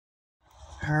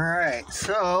All right,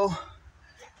 so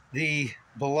the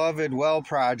beloved well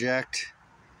project,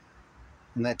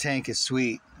 and that tank is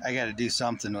sweet. I got to do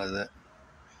something with it.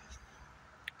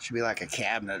 Should be like a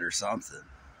cabinet or something.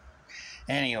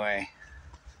 Anyway,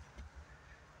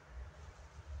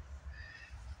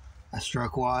 I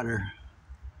struck water.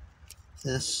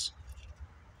 This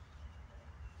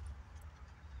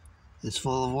is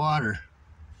full of water.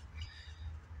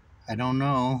 I don't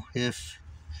know if,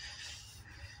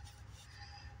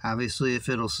 obviously, if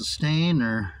it'll sustain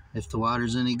or if the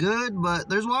water's any good, but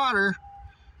there's water.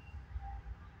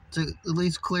 It's at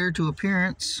least clear to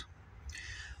appearance.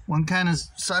 One kind of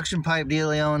suction pipe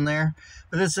dealio in there,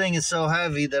 but this thing is so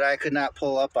heavy that I could not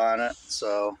pull up on it.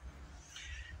 So,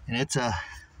 and it's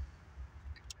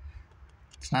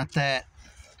not that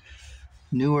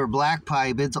newer black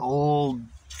pipe. It's old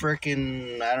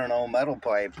freaking, I don't know, metal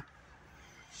pipe.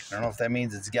 I don't know if that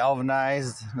means it's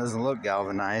galvanized. It doesn't look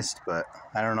galvanized, but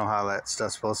I don't know how that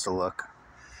stuff's supposed to look.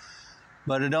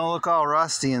 But it don't look all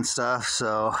rusty and stuff,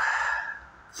 so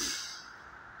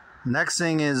next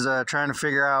thing is trying to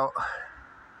figure out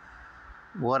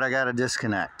what I got to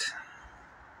disconnect.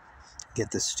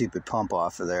 Get this stupid pump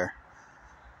off of there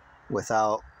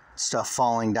without stuff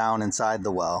falling down inside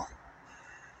the well.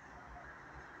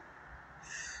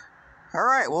 All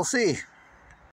right, we'll see.